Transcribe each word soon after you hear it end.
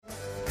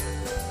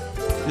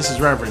This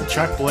is Reverend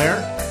Chuck Blair.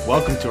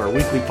 Welcome to our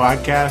weekly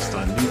podcast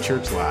on New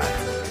Church Live.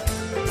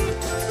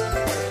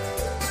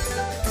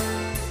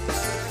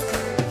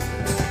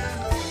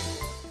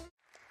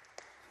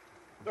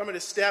 I'm going to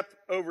step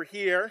over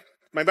here.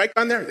 My mic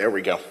on there? There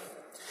we go.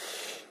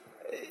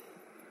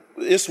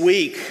 This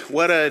week,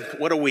 what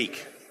a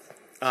week.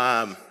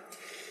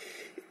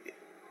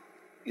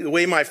 The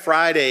way my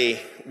Friday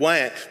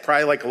went,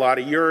 probably like a lot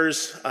of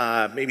yours,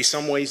 maybe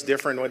some ways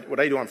different. What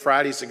I do on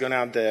Fridays is go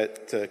down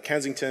to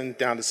Kensington,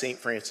 down to St.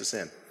 Francis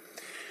Inn.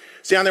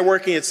 So down there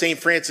working at St.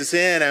 Francis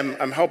Inn,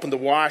 I'm helping to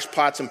wash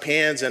pots and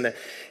pans, and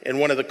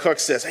one of the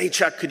cooks says, "Hey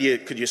Chuck, could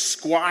you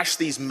squash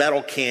these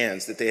metal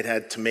cans that they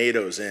had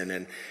tomatoes in,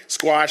 and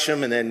squash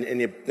them, and then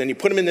you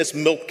put them in this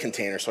milk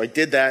container?" So I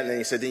did that, and then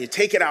he said, "Then you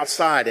take it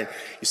outside, and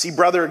you see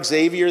Brother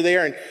Xavier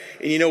there, and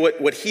you know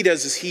what he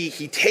does is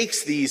he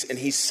takes these and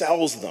he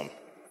sells them,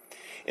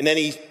 and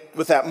then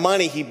with that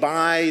money he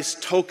buys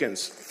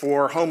tokens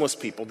for homeless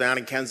people down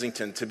in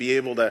Kensington to be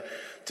able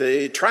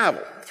to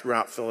travel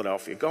throughout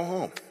Philadelphia, go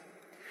home."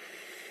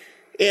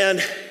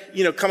 And,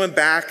 coming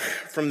back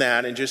from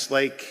that and just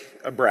like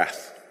a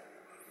breath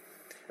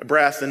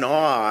in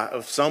awe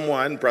of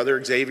someone,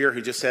 Brother Xavier,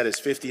 who just had his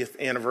 50th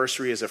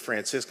anniversary as a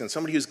Franciscan,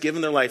 somebody who's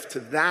given their life to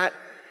that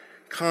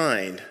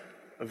kind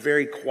of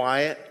very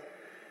quiet,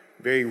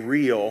 very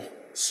real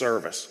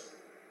service.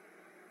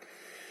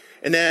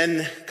 And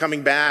then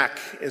coming back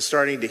and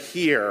starting to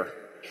hear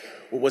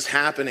what was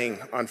happening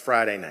on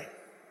Friday night.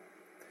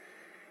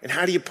 And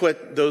how do you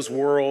put those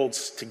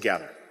worlds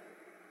together?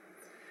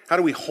 How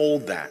do we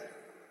hold that?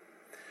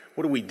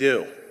 What do we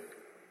do?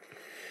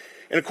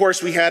 And of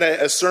course, we had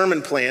a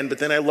sermon plan, but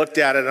then I looked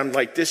at it and I'm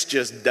like, this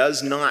just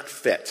does not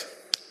fit.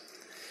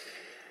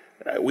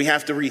 We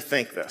have to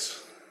rethink this.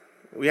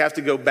 We have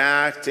to go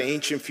back to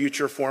ancient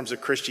future forms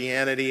of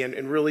Christianity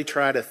and really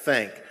try to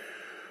think,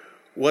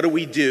 what do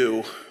we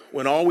do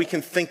when all we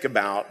can think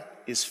about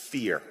is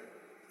fear?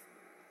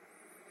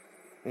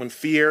 When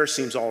fear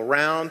seems all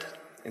around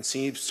and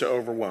seems to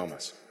overwhelm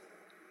us.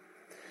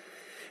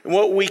 And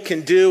what we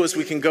can do is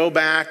we can go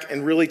back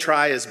and really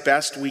try as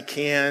best we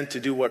can to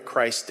do what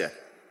Christ did,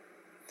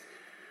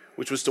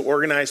 which was to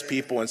organize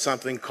people in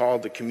something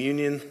called the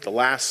communion, the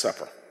Last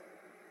Supper,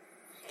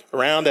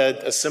 around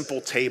a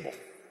simple table,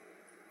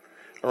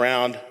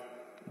 around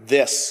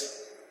this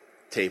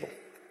table.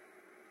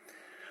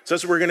 So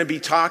that's what we're going to be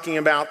talking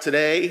about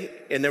today,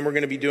 and then we're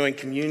going to be doing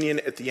communion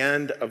at the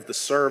end of the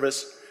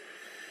service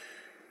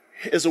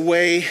as a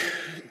way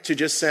to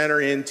just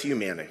center into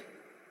humanity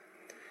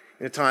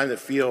in a time that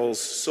feels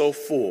so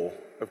full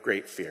of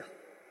great fear.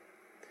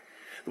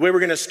 The way we're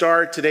going to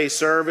start today's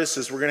service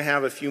is we're going to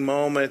have a few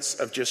moments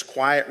of just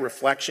quiet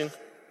reflection.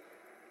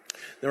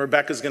 Then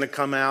Rebecca's going to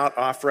come out,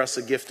 offer us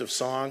a gift of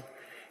song,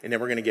 and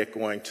then we're going to get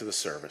going to the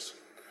service.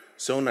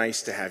 So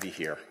nice to have you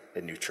here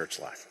at New Church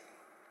Live.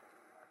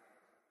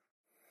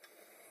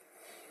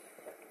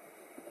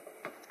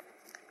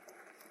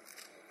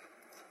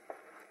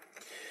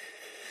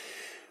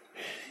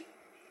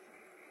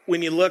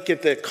 When you look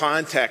at the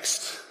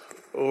context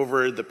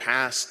over the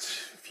past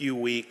few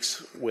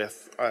weeks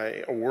with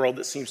a world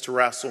that seems to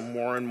wrestle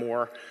more and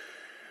more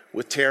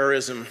with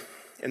terrorism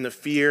and the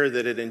fear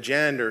that it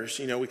engenders,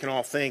 we can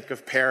all think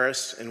of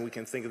Paris, and we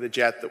can think of the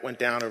jet that went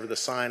down over the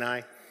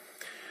Sinai.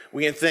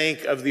 We can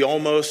think of the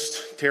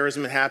almost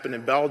terrorism that happened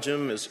in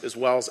Belgium, as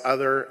well as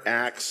other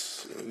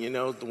acts,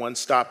 the one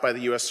stopped by the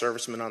U.S.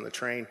 servicemen on the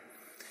train.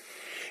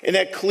 And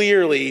that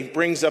clearly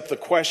brings up the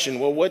question,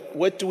 well,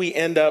 what do we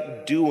end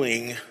up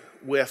doing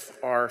with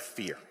our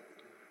fear?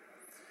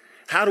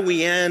 How do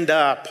we end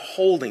up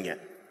holding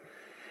it?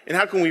 And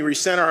how can we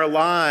recenter our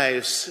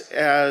lives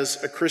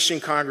as a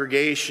Christian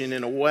congregation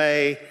in a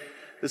way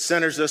that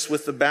centers us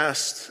with the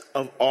best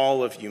of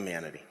all of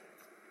humanity?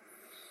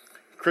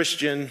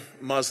 Christian,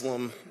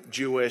 Muslim,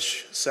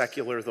 Jewish,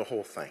 secular, the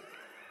whole thing.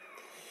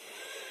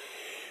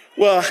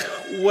 Well,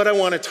 what I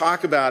want to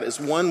talk about is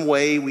one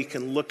way we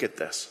can look at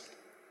this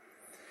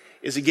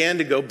is again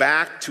to go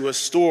back to a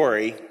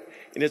story,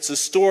 and it's a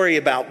story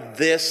about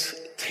this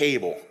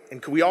table.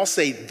 And can we all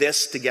say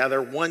this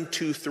together? 1,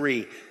 2,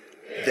 3,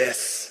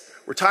 this.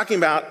 We're talking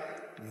about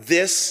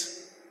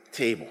this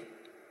table.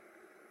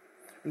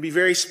 And be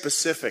very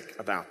specific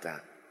about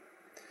that.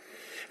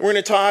 And we're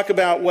going to talk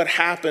about what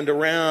happened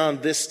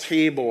around this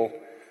table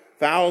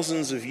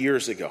thousands of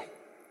years ago.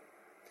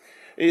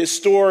 A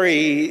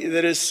story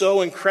that is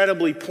so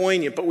incredibly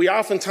poignant, but we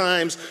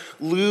oftentimes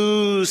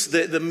lose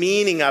the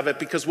meaning of it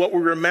because what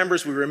we remember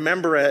is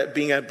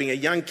being a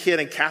young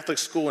kid in Catholic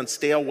school and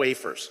stale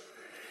wafers.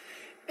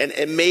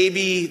 And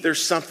maybe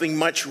there's something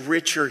much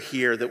richer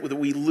here that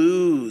we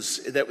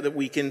lose, that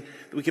we can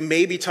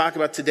maybe talk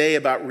about today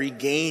about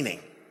regaining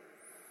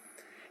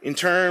in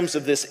terms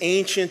of this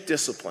ancient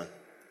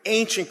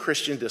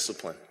Christian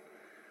discipline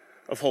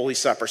of Holy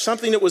Supper,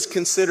 something that was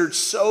considered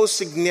so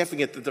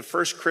significant that the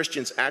first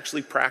Christians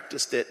actually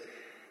practiced it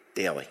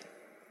daily.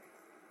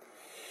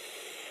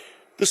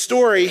 The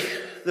story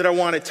that I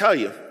want to tell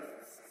you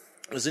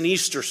is an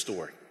Easter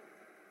story.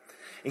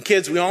 And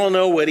kids, we all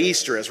know what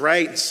Easter is,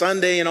 right?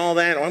 Sunday and all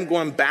that. I'm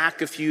going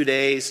back a few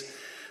days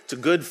to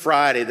Good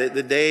Friday,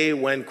 the day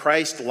when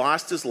Christ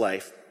lost his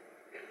life.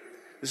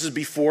 This is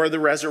before the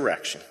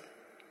resurrection.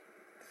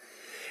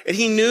 And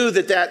he knew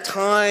that that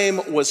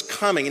time was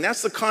coming. And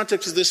that's the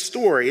context of this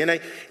story. And I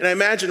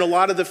imagine a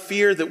lot of the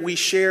fear that we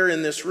share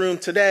in this room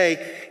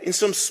today, in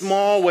some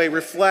small way,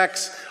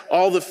 reflects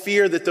all the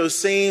fear that those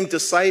same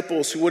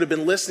disciples who would have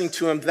been listening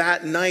to him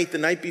that night, the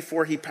night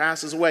before he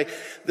passes away,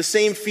 the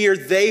same fear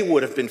they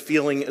would have been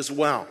feeling as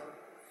well.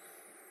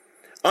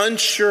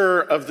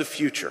 Unsure of the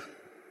future,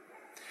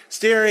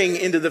 staring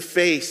into the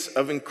face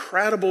of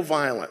incredible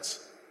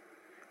violence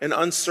and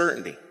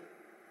uncertainty.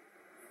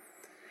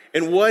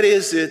 And what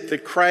is it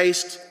that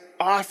Christ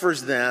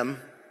offers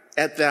them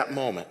at that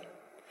moment?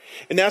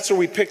 And that's where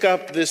we pick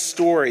up this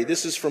story.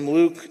 This is from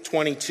Luke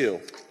 22.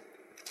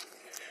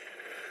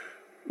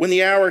 When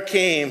the hour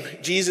came,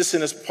 Jesus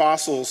and his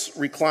apostles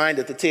reclined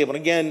at the table.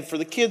 And again, for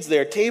the kids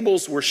there,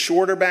 tables were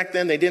shorter back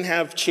then. They didn't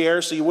have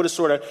chairs, so you would have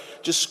sort of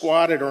just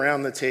squatted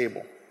around the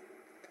table.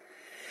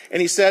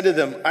 And he said to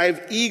them, I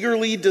have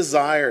eagerly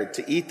desired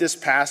to eat this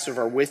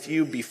Passover with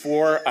you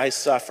before I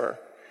suffer.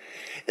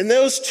 And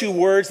those two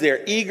words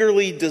there,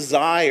 eagerly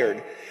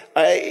desired,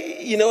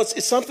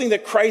 it's something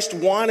that Christ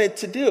wanted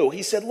to do.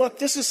 He said, look,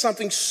 this is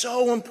something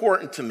so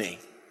important to me.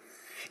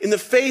 In the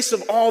face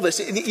of all this,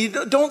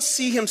 you don't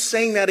see him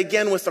saying that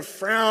again with a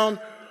frown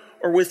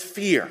or with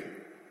fear.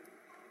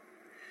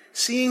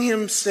 Seeing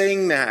him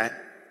saying that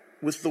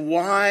with the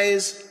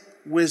wise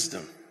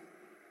wisdom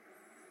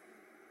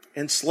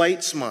and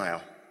slight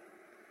smile,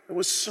 it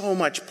was so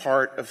much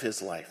part of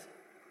his life.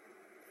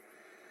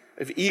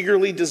 I've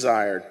eagerly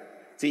desired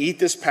to eat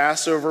this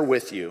Passover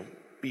with you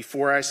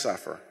before I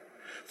suffer.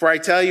 For I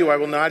tell you, I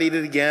will not eat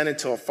it again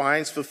until it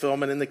finds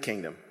fulfillment in the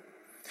kingdom.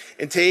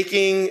 And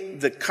taking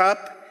the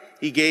cup,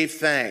 he gave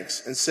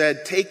thanks and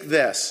said, take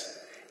this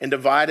and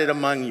divide it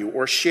among you,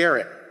 or share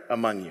it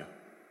among you.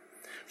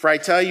 For I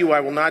tell you, I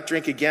will not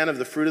drink again of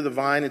the fruit of the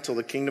vine until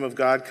the kingdom of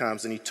God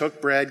comes. And he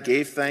took bread,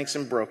 gave thanks,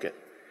 and broke it,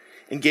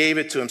 and gave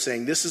it to him,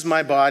 saying, this is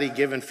my body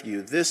given for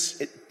you.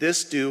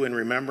 This do in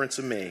remembrance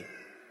of me.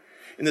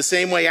 In the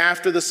same way,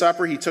 after the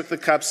supper, he took the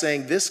cup,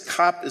 saying, this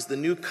cup is the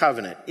new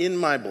covenant in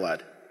my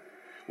blood,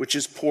 which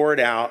is poured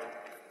out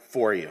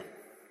for you.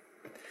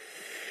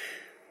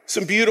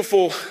 Some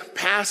beautiful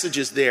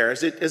passages there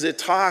as it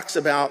talks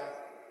about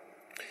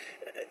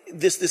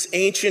this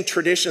ancient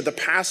tradition of the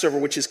Passover,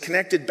 which is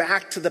connected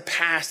back to the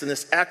past and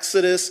this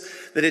Exodus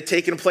that had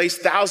taken place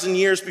 1,000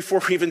 years before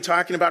we're even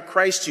talking about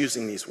Christ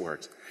using these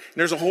words. And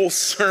there's a whole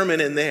sermon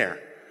in there.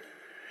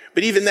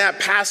 But even that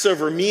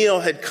Passover meal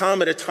had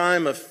come at a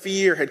time of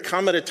fear, had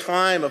come at a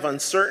time of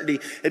uncertainty,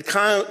 had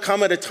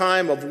come at a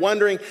time of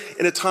wondering,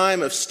 in a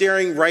time of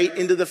staring right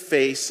into the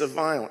face of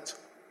violence.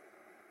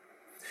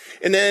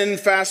 And then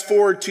fast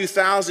forward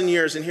 2,000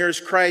 years, and here's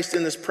Christ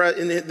in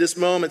this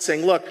moment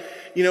saying, look,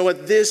 you know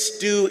what? This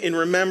do in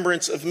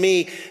remembrance of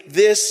me.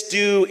 This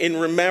do in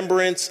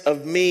remembrance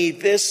of me.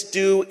 This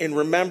do in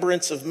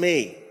remembrance of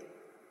me.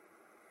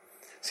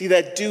 See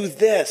that do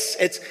this.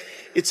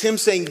 It's him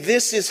saying,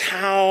 this is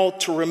how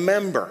to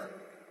remember.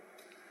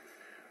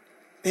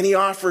 And he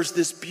offers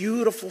this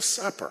beautiful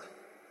supper.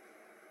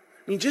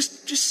 I mean,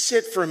 just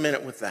sit for a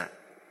minute with that.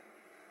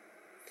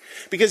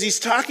 Because he's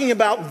talking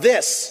about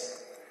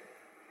this.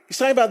 He's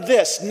talking about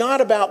this,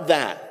 not about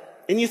that.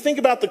 And you think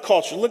about the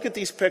culture. Look at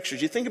these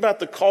pictures. You think about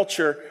the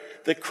culture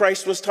that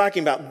Christ was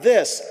talking about.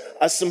 This,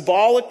 a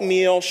symbolic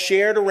meal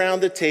shared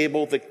around the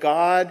table that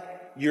God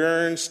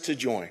yearns to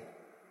join.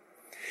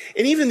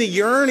 And even the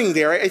yearning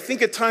there, I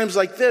think at times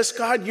like this,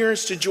 God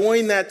yearns to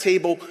join that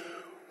table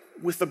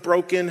with a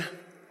broken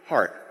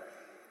heart,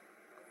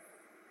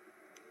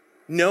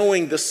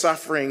 knowing the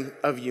suffering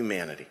of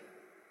humanity,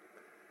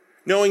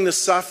 knowing the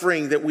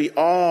suffering that we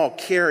all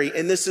carry.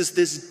 And this is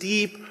this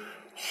deep,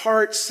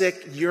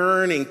 heart-sick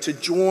yearning to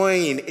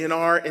join in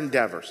our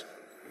endeavors.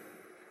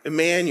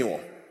 Emmanuel,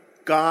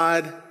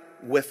 God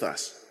with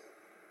us.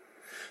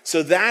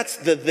 So that's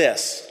the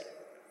this.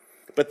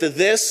 But the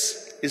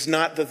this is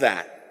not the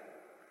that.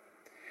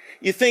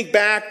 You think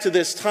back to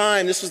this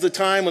time, this was the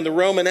time when the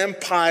Roman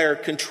Empire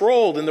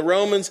controlled, and the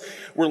Romans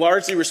were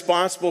largely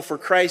responsible for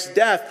Christ's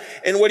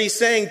death. And what he's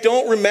saying,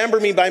 don't remember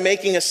me by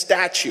making a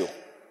statue,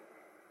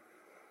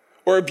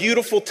 or a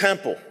beautiful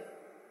temple,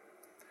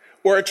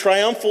 or a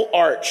triumphal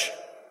arch,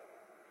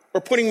 or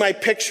putting my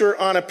picture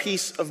on a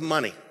piece of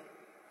money,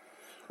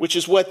 which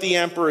is what the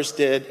emperors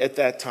did at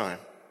that time.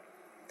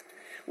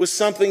 It was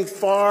something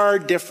far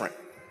different.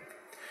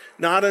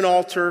 Not an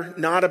altar,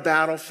 not a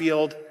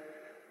battlefield,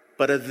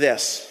 but a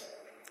this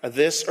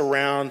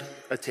around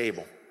a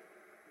table.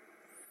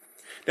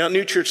 Now, at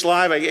New Church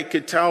Live, I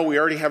could tell we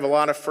already have a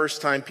lot of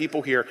first-time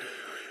people here.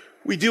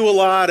 We do a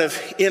lot of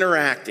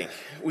interacting.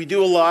 We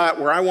do a lot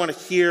where I want to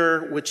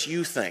hear what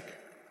you think.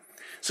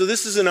 So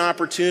this is an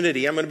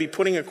opportunity. I'm going to be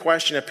putting a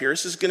question up here.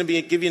 This is going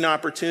to give you an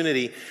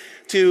opportunity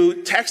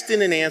to text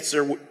in an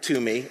answer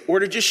to me, or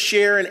to just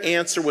share an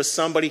answer with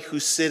somebody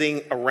who's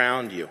sitting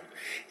around you.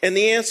 And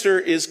the answer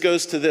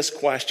goes to this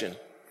question.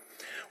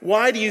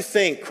 Why do you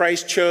think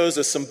Christ chose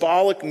a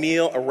symbolic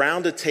meal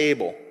around a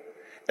table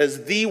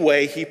as the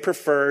way he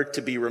preferred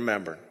to be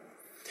remembered?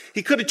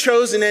 He could have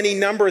chosen any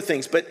number of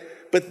things, but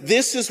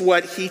this is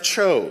what he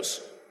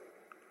chose.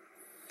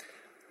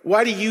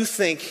 Why do you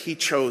think he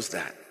chose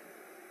that?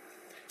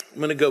 I'm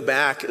going to go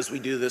back as we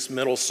do this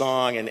middle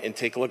song and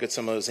take a look at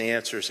some of those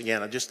answers.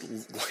 Again, I'm just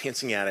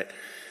glancing at it.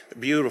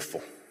 They're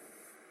beautiful.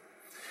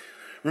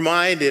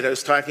 Reminded, I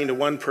was talking to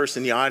one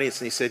person in the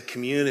audience and he said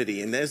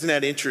community. And isn't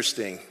that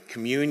interesting?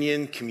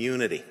 Communion,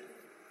 community.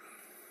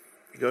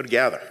 They go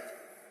together.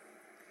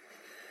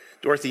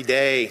 Dorothy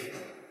Day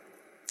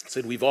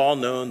said, we've all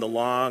known the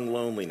long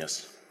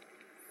loneliness.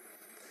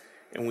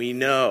 And we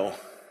know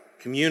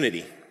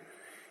community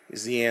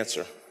is the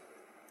answer.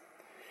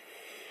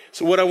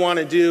 So what I want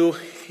to do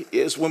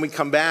is when we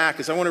come back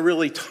is I want to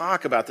really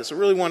talk about this. I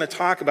really want to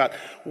talk about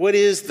what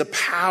is the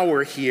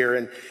power here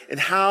and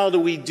how do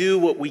we do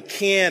what we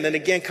can? And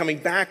again, coming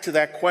back to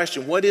that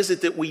question, what is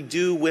it that we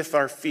do with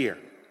our fear?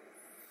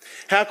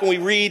 How can we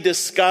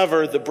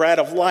rediscover the bread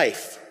of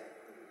life?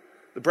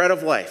 The bread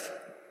of life.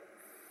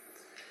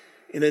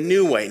 In a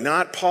new way,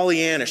 not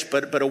Pollyannish,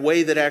 but a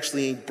way that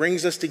actually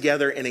brings us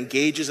together and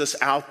engages us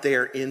out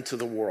there into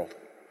the world.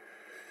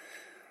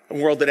 A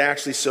world that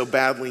actually so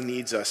badly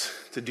needs us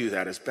to do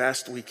that as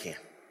best we can.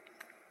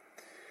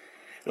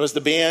 And as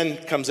the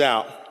band comes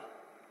out,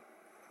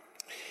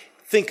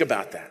 think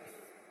about that.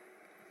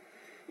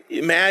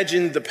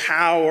 Imagine the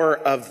power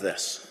of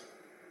this.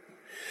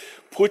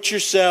 Put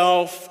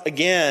yourself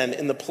again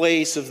in the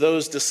place of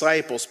those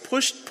disciples.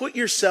 Put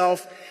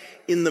yourself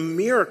in the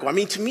miracle. I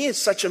mean, to me,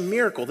 it's such a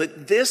miracle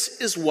that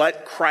this is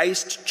what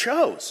Christ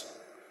chose.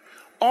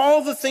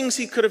 All the things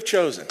he could have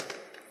chosen.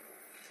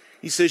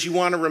 He says, you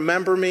want to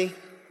remember me?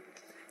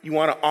 You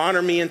want to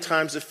honor me in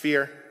times of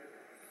fear?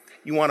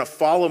 You want to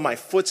follow my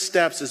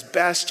footsteps as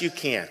best you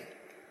can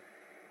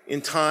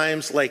in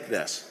times like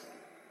this?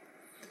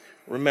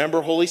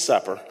 Remember Holy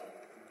Supper.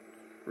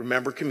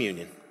 Remember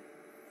communion.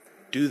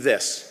 Do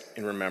this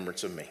in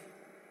remembrance of me.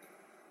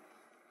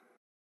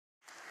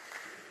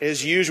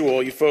 As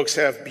usual, you folks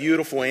have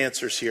beautiful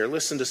answers here.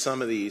 Listen to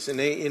some of these. And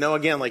they,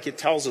 again, like it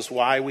tells us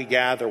why we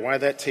gather, why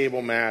that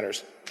table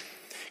matters.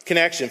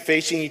 Connection,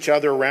 facing each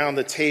other around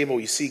the table.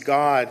 You see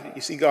God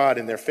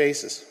in their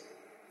faces.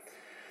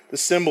 The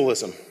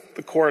symbolism,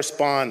 the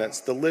correspondence,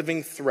 the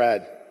living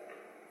thread.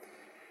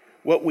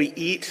 What we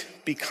eat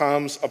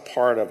becomes a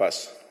part of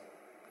us.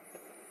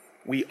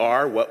 We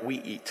are what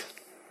we eat.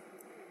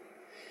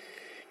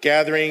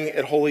 Gathering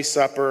at Holy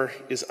Supper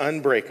is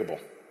unbreakable,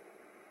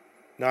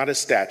 not a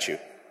statue.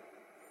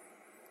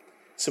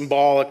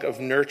 Symbolic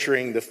of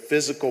nurturing the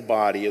physical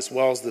body as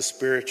well as the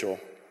spiritual.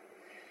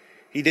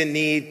 He didn't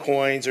need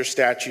coins or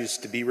statues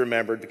to be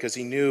remembered because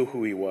he knew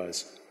who he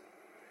was.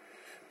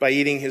 By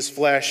eating his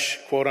flesh,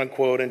 quote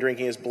unquote, and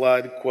drinking his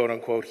blood, quote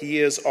unquote, he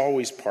is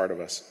always part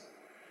of us.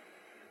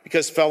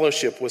 Because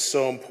fellowship was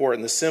so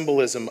important, the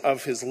symbolism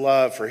of his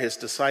love for his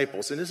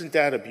disciples. And isn't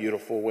that a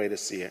beautiful way to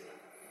see it?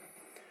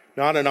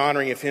 Not an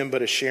honoring of him,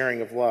 but a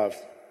sharing of love.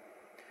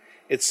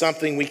 It's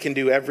something we can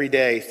do every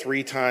day,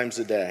 3 times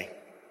a day.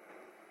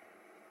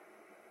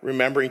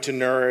 Remembering to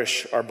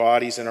nourish our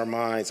bodies and our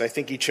minds. I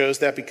think he chose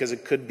that because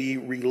it could be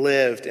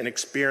relived and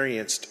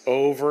experienced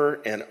over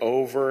and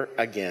over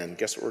again.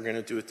 Guess what we're going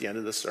to do at the end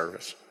of the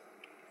service?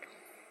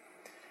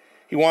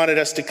 He wanted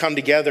us to come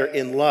together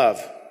in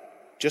love,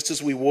 just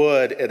as we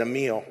would at a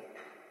meal.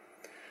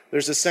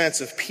 There's a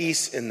sense of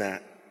peace in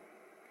that.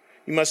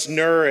 You must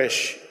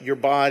nourish your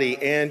body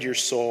and your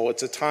soul.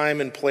 It's a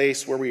time and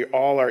place where we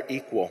all are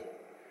equal.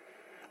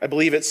 I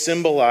believe it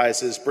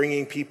symbolizes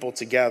bringing people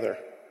together.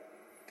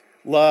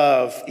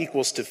 Love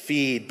equals to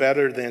feed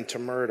better than to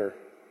murder.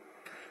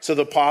 So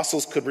the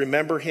apostles could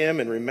remember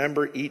him and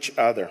remember each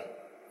other.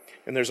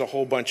 And there's a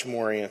whole bunch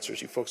more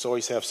answers. You folks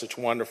always have such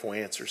wonderful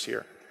answers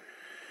here.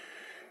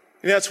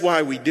 And that's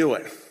why we do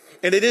it.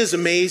 And it is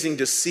amazing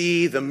to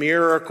see the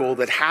miracle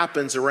that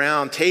happens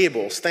around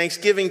tables,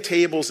 Thanksgiving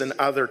tables and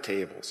other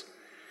tables.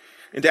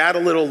 And to add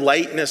a little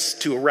lightness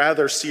to a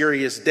rather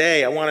serious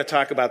day, I want to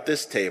talk about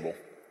this table.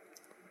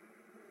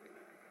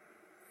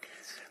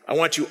 I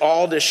want you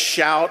all to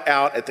shout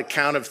out at the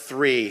count of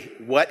 3.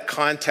 What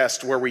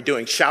contest were we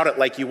doing? Shout it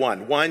like you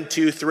won. 1,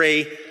 2,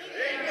 3.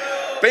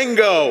 Bingo!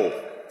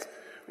 Bingo!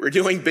 We're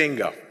doing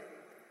bingo.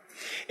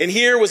 And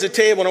here was a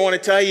table, and I want to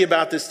tell you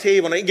about this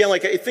table. And again,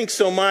 like I think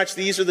so much,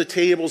 these are the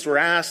tables we're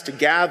asked to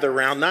gather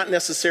around, not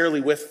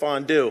necessarily with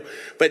fondue,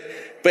 but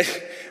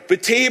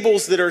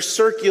tables that are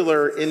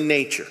circular in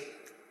nature.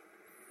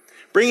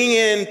 Bringing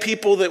in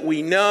people that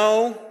we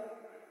know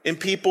and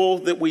people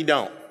that we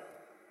don't.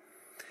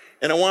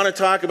 And I want to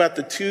talk about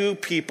the 2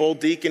 people,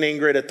 Deke and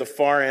Ingrid, at the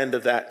far end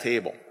of that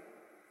table.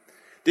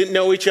 Didn't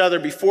know each other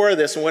before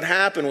this, and what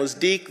happened was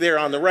Deke there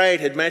on the right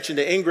had mentioned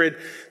to Ingrid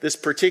this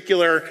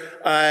particular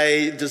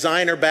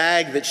designer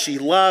bag that she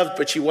loved,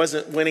 but she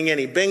wasn't winning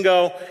any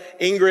bingo.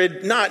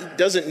 Ingrid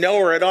doesn't know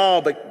her at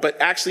all, but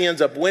actually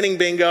ends up winning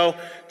bingo,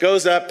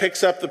 goes up,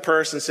 picks up the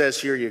purse, and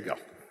says, "Here you go."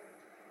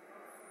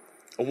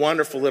 A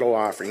wonderful little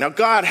offering. Now,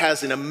 God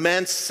has an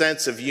immense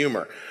sense of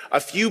humor. A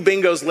few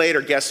bingos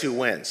later, guess who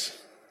wins?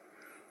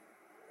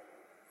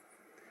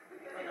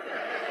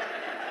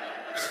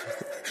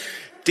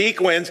 Deke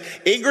wins.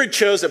 Ingrid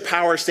chose a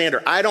power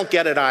sander. I don't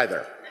get it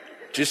either,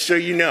 just so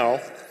you know.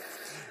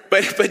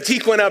 But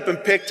Deke went up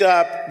and picked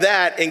up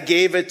that and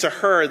gave it to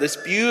her, this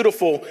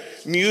beautiful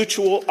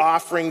mutual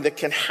offering that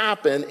can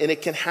happen, and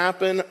it can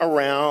happen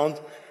around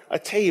a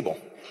table.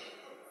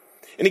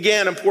 And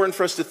again, important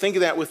for us to think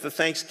of that with the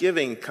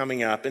Thanksgiving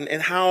coming up,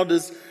 and how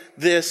does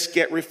this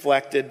get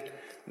reflected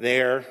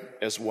there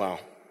as well?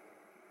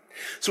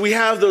 So we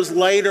have those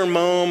lighter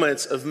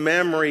moments of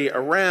memory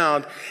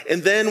around,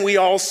 and then we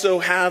also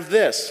have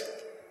this,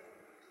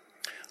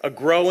 a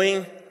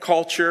growing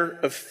culture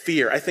of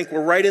fear. I think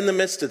we're right in the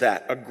midst of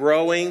that, a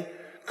growing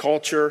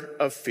culture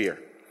of fear.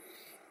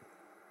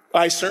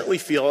 I certainly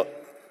feel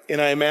it,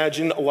 and I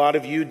imagine a lot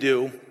of you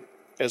do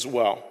as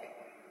well.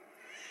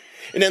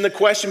 And then the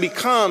question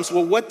becomes,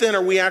 well, what then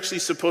are we actually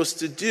supposed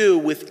to do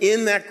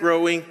within that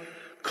growing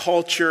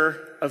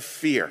culture of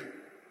fear?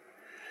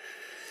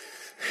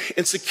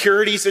 And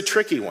security is a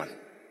tricky one,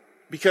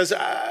 because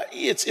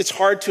it's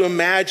hard to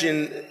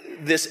imagine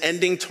this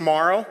ending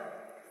tomorrow.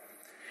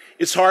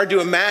 It's hard to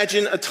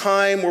imagine a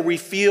time where we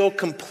feel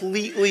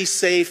completely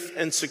safe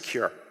and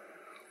secure.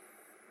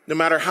 No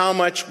matter how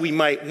much we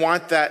might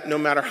want that, no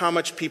matter how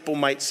much people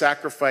might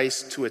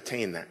sacrifice to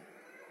attain that.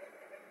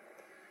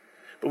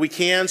 But we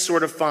can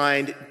sort of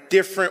find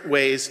different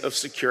ways of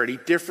security,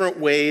 different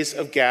ways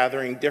of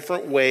gathering,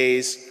 different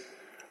ways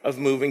of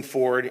moving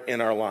forward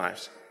in our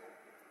lives.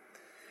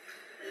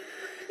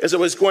 As I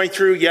was going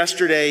through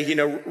yesterday,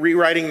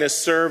 rewriting this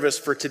service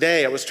for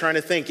today, I was trying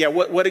to think,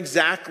 what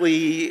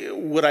exactly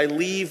would I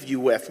leave you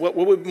with?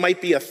 What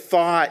might be a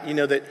thought,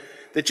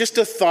 that just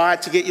a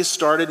thought to get you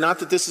started. Not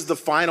that this is the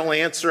final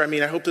answer.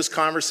 I hope this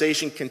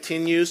conversation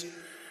continues.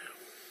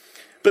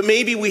 But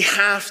maybe we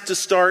have to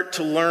start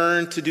to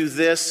learn to do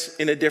this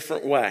in a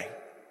different way.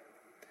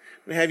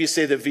 Let me have you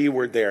say the V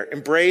word there.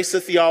 Embrace the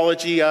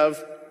theology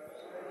of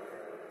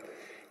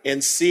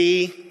and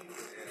see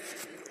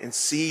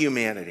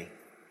humanity.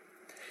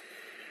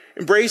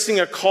 Embracing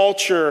a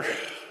culture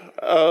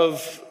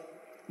of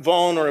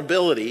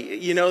vulnerability.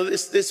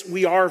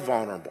 We are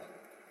vulnerable.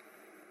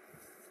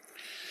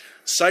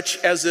 Such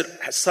has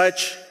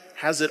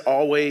it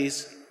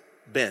always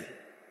been.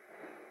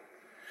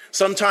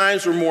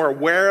 Sometimes we're more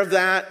aware of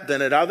that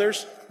than at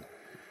others.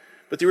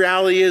 But the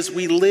reality is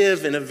we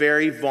live in a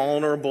very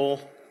vulnerable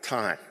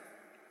time.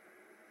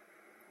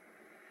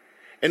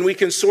 And we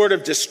can sort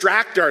of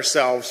distract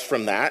ourselves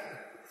from that.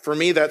 For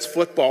me, that's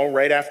football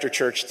right after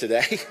church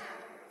today.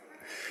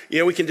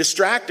 We can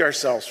distract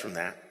ourselves from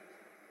that.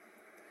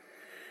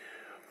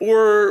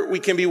 Or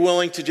we can be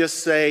willing to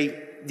just say,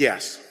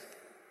 yes,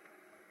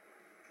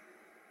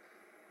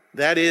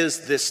 that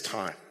is this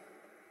time.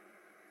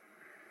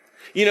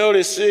 You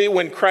notice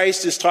when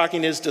Christ is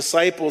talking to his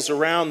disciples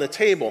around the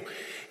table,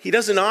 he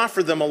doesn't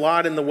offer them a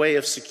lot in the way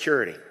of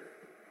security.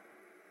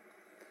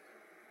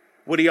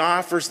 What he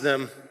offers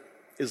them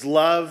is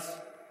love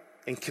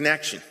and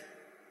connection,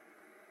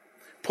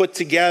 put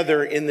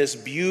together in this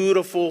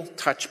beautiful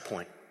touch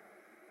point.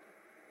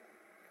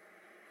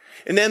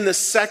 And then the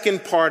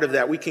second part of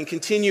that, we can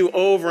continue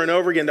over and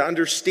over again to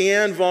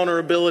understand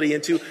vulnerability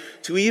and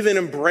to even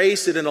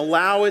embrace it and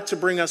allow it to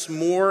bring us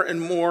more and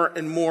more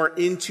and more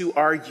into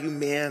our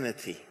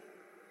humanity.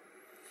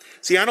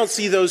 See, I don't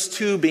see those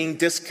two being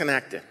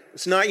disconnected.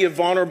 It's not your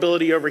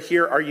vulnerability over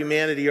here, our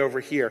humanity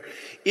over here.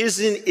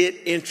 Isn't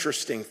it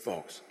interesting,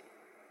 folks,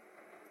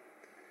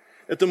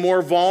 that the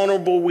more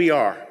vulnerable we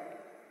are,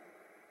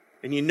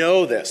 and you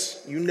know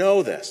this,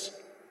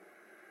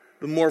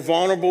 the more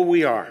vulnerable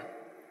we are,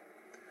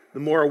 the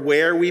more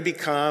aware we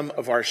become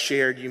of our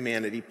shared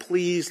humanity.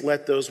 Please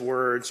let those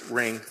words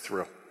ring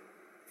through.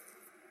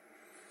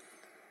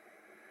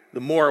 The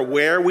more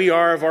aware we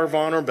are of our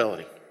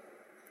vulnerability,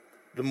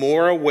 the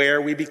more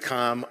aware we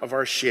become of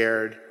our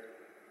shared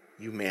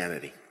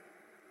humanity.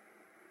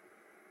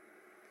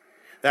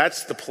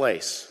 That's the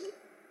place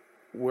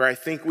where I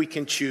think we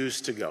can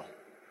choose to go.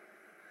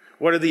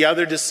 What are the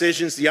other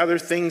decisions, the other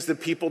things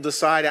that people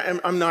decide?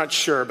 I'm not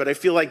sure, but I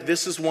feel like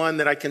this is one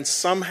that I can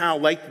somehow,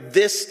 like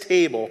this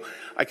table,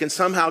 I can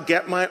somehow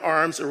get my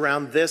arms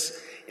around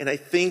this, and I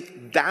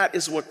think that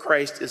is what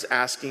Christ is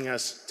asking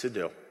us to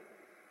do.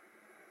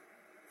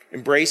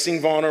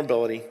 Embracing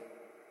vulnerability,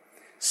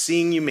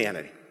 seeing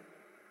humanity.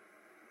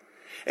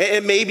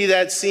 And maybe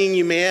that seeing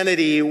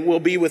humanity will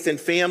be within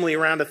family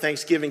around a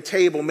Thanksgiving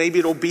table. Maybe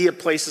it'll be at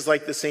places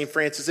like the St.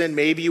 Francis Inn.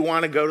 Maybe you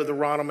want to go to the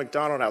Ronald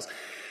McDonald House.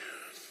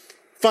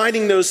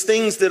 Finding those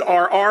things that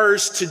are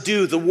ours to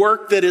do, the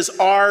work that is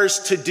ours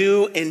to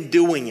do and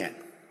doing it.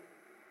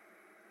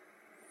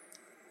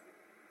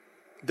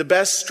 The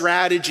best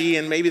strategy,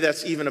 and maybe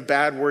that's even a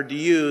bad word to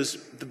use,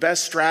 the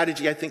best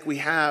strategy I think we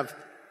have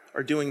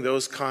are doing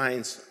those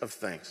kinds of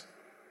things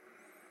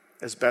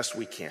as best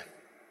we can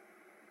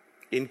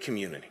in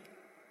community.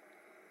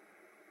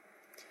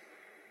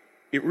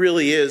 It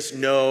really is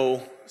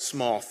no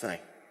small thing.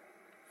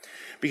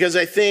 Because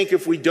I think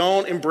if we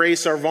don't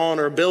embrace our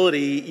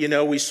vulnerability,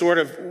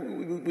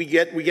 we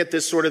get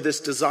this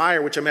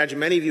desire, which I imagine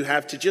many of you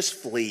have, to just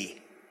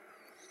flee.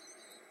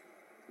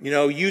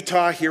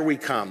 Utah, here we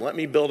come. Let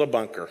me build a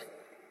bunker.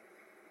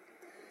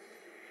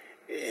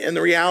 And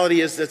the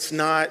reality is that's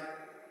not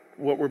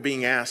what we're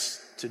being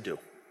asked to do.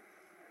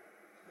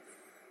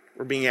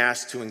 We're being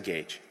asked to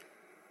engage,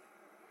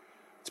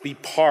 to be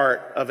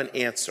part of an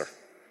answer,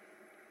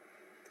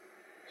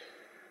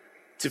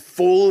 to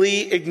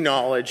fully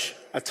acknowledge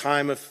a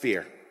time of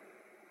fear,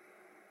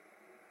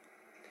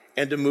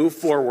 and to move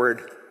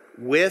forward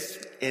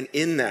with and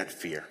in that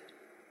fear,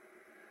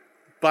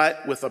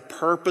 but with a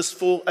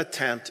purposeful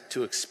attempt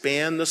to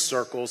expand the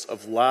circles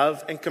of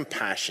love and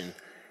compassion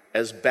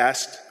as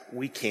best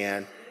we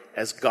can,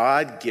 as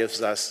God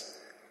gives us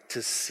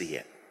to see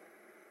it.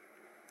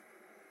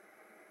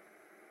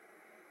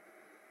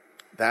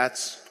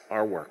 That's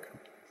our work.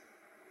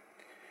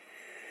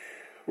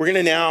 We're going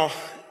to now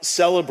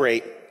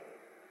celebrate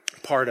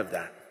part of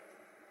that.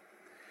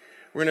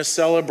 We're going to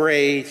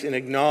celebrate and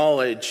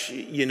acknowledge,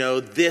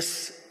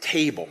 this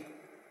table,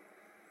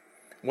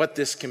 what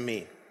this can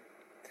mean.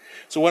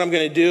 So what I'm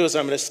going to do is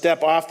I'm going to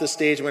step off the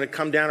stage. I'm going to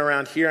come down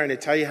around here. I'm going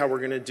to tell you how we're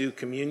going to do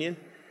communion.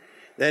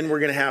 Then we're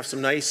going to have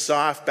some nice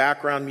soft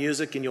background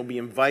music, and you'll be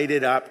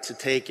invited up to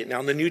take it. Now,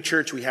 in the new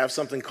church, we have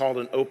something called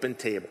an open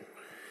table.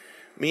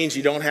 It means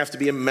you don't have to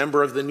be a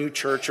member of the new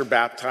church or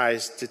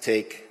baptized to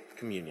take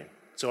communion.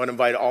 So I'd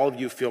invite all of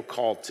you who feel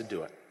called to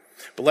do it.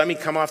 But let me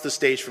come off the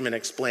stage for a minute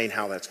and explain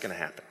how that's going to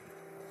happen.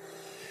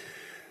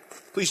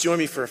 Please join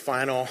me for a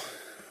final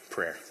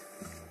prayer.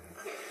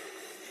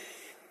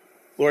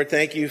 Lord,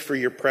 thank you for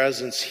your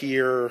presence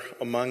here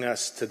among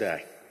us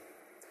today.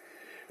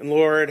 And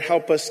Lord,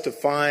 help us to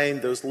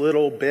find those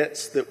little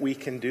bits that we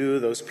can do,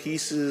 those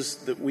pieces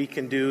that we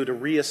can do to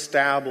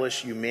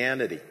reestablish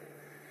humanity.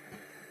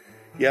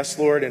 Yes,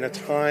 Lord, in a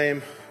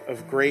time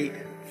of great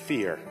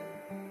fear,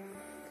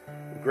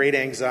 of great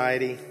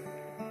anxiety,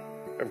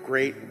 of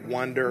great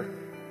wonder,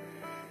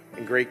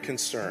 and great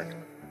concern.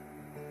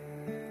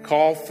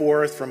 Call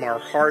forth from our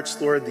hearts,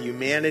 Lord, the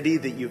humanity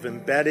that you've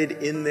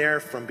embedded in there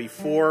from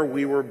before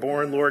we were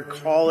born. Lord,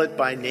 call it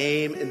by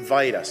name.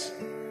 Invite us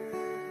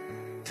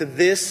to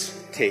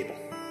this table.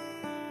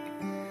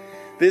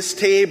 This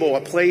table,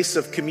 a place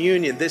of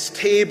communion. This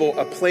table,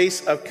 a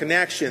place of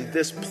connection.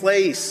 This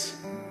place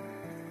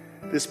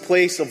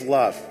of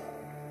love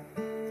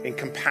and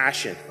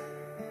compassion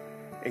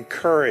and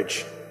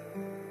courage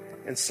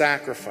and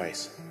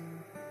sacrifice.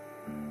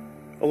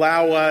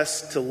 Allow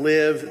us to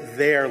live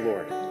there,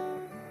 Lord.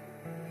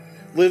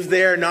 Live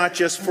there not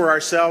just for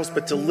ourselves,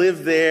 but to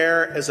live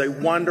there as a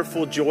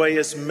wonderful,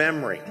 joyous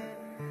memory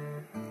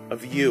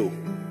of you.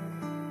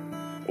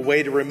 A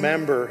way to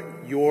remember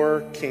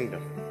your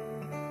kingdom.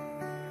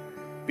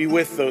 Be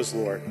with those,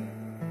 Lord.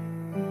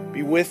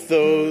 Be with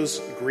those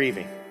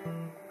grieving.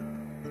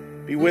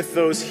 Be with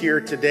those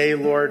here today,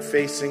 Lord,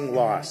 facing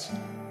loss.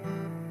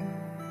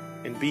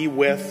 And be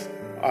with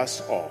us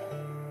all.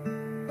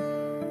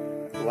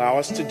 Allow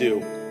us to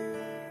do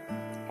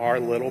our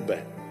little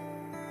bit.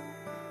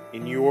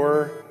 In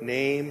your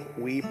name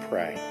we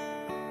pray.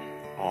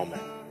 Amen.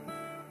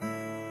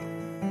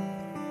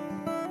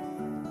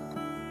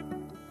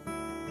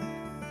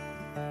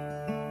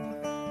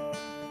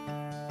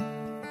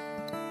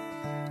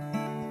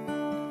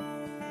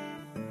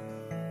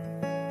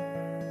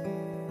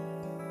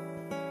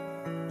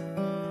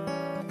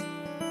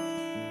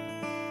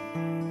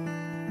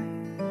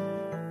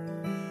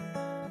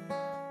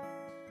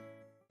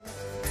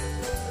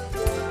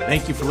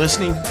 Thank you for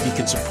listening. You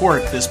can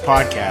support this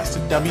podcast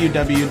at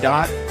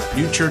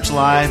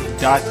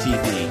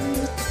www.newchurchlive.tv.